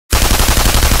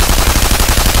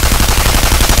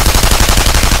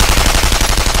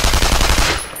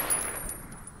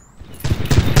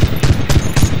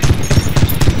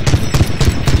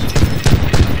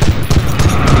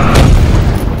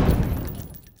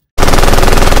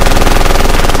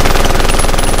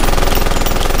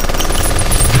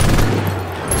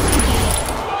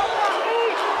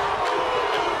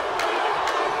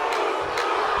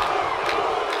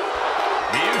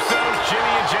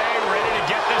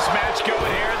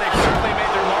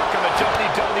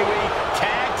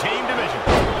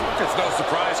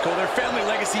Cole. Their family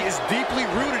legacy is deeply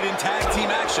rooted in tag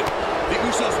team action. The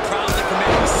Usos proudly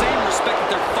command the same respect that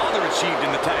their father achieved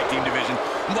in the tag team division.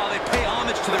 And while they pay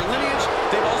homage to their lineage,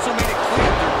 they've also made it clear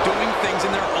they're doing things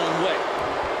in their own way.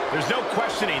 There's no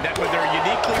questioning that with their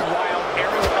uniquely wild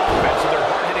aerial offense and their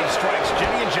hard-hitting strikes,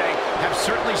 Jimmy and Jay have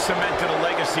certainly cemented a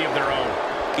legacy of their own.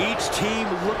 Each team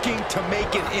looking to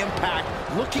make an impact,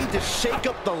 looking to shake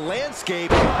up the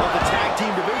landscape of the tag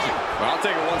team division. Well, I'll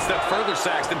take it one step further,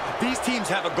 Saxton. These teams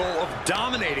have a goal of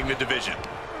dominating the division.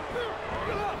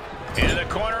 Into the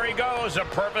corner he goes, a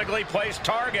perfectly placed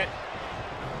target.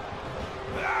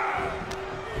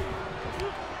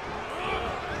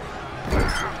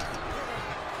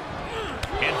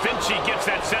 And Vinci gets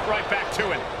that sent right back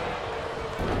to him.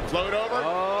 Float over,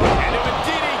 and into a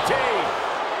DDT.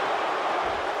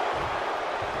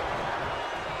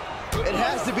 It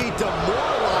has to be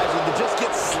demoralizing to just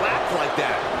get slapped like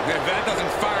that. If that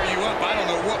doesn't fire you up, I don't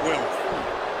know what will.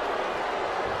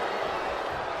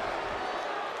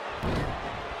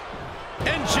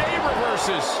 And Jay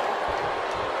reverses.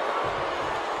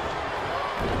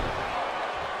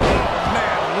 Oh,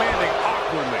 man, landing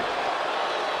awkwardly.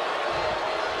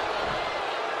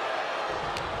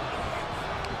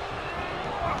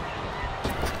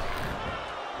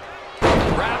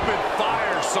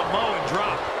 Rapid-fire Samoan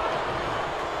drop.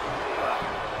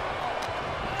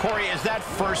 Corey, is that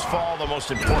first fall the most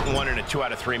important one in a 2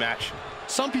 out of 3 match?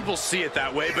 Some people see it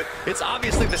that way, but it's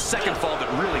obviously the second fall that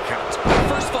really counts. The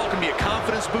first fall can be a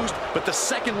confidence boost, but the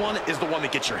second one is the one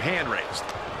that gets your hand raised.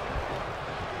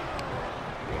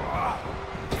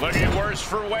 Looking worse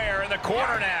for wear in the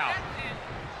corner now.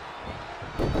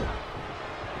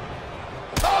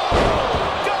 Oh,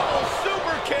 double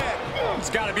super kick. It's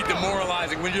got to be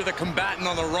demoralizing when you're the combatant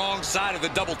on the wrong side of the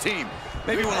double team.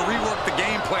 Maybe you want to rework the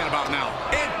game plan about now.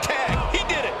 And tag, he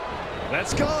did it.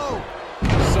 Let's go.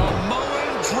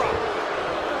 Samoan drop.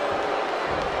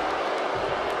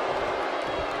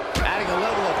 Adding a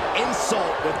level of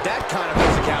insult with that kind of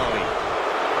physicality.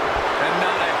 And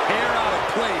not a hair out of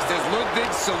place as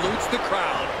Ludwig salutes the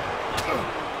crowd.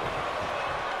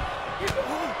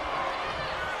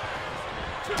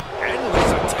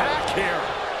 Endless attack here.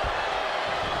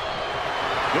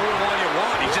 Do it all you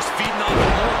want. He's just feeding on the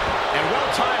more. And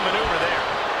well-timed maneuver there.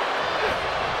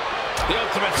 The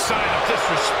ultimate sign of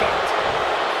disrespect.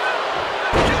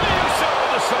 Jimmy Uso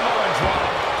with a Samoan drop.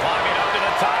 Climbing up to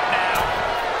the top now.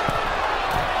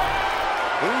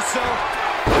 Uso.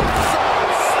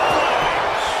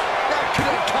 Splash. That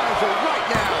could have counter right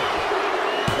now.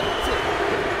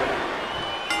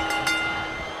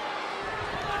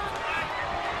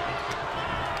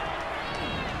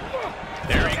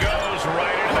 There he goes,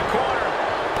 right into the corner.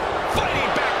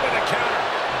 Fighting back with a counter.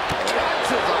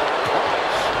 Catches a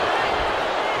punch.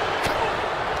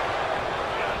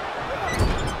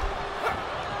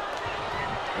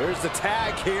 There's the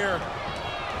tag here.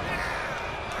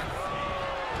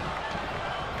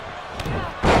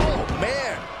 Oh,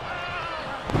 man.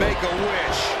 Make a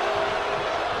wish.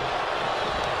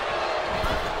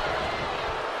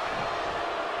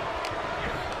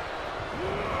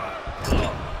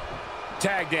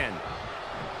 Tagged in.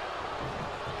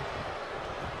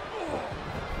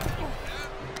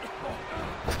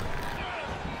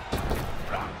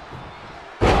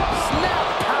 Snap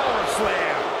power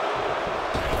slam.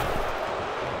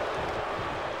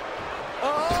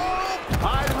 Oh,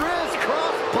 high wrist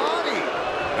cross body.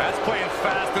 That's playing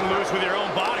fast and loose with your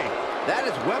own body. That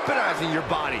is weaponizing your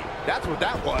body. That's what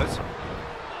that was.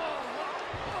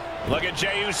 Look at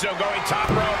Jey Uso going top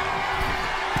rope.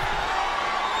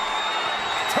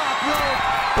 Top rope.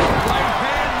 Right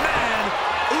hand man.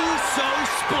 Uso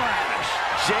splash.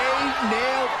 Jey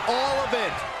nailed all of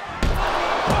it.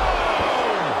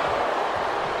 Boom.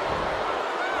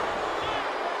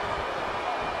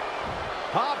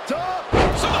 Popped up.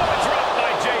 Samoa drop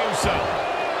by Jey Uso.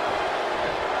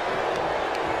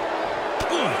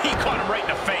 Ooh, he caught him right in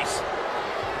the face.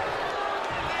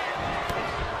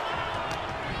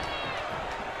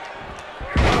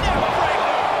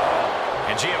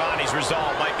 And Giovanni's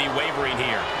resolve might be wavering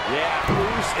here. Yeah,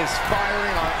 Uso is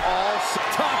firing on all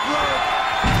top rope.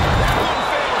 That one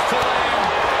fails to land.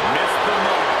 Missed the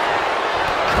mark.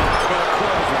 For the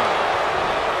clothesline.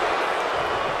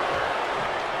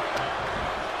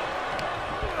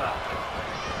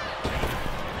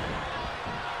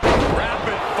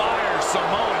 Rapid fire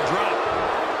Samoan drop.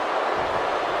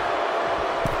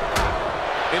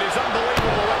 It is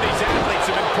unbelievable what these athletes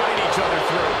have been putting each other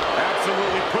through.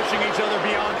 Absolutely pushing each other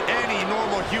beyond any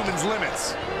normal human's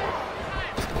limits.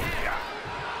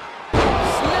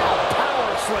 Snap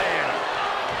power slam.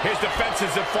 His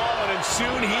defenses have fallen, and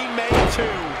soon he may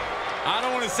too. I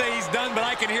don't want to say he's done, but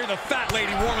I can hear the fat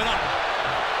lady warming up.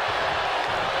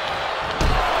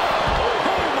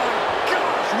 Oh my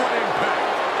gosh, what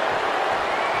impact!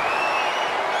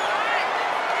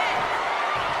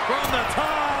 From the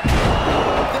top.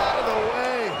 Out of the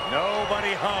way.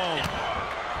 Nobody home.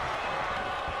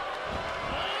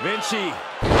 Vinci.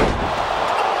 Oh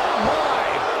my!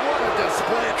 What a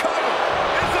display. Cover.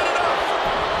 Is it enough?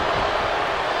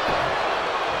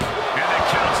 And the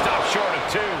count stopped short of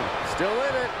 2. Still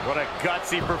in it. What a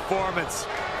gutsy performance.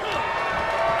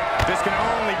 This can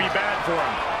only be bad for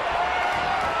him.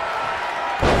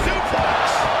 Suplex.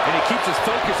 And he keeps his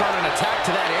focus on an attack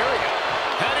to that area.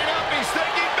 Heading up, he's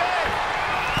thinking big.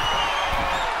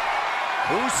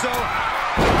 Uso.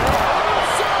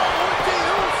 Uso with the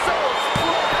Uso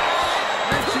splash.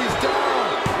 Vinci's down.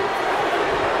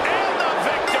 And the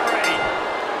victory.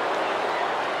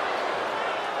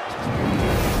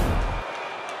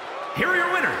 Here are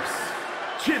your winners,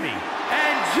 Jimmy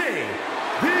and Jay,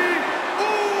 the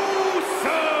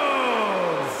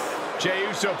Usos! Jey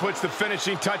Uso puts the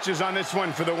finishing touches on this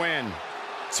one for the win.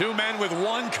 2 men with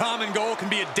one common goal can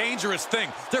be a dangerous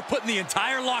thing. They're putting the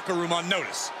entire locker room on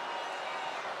notice.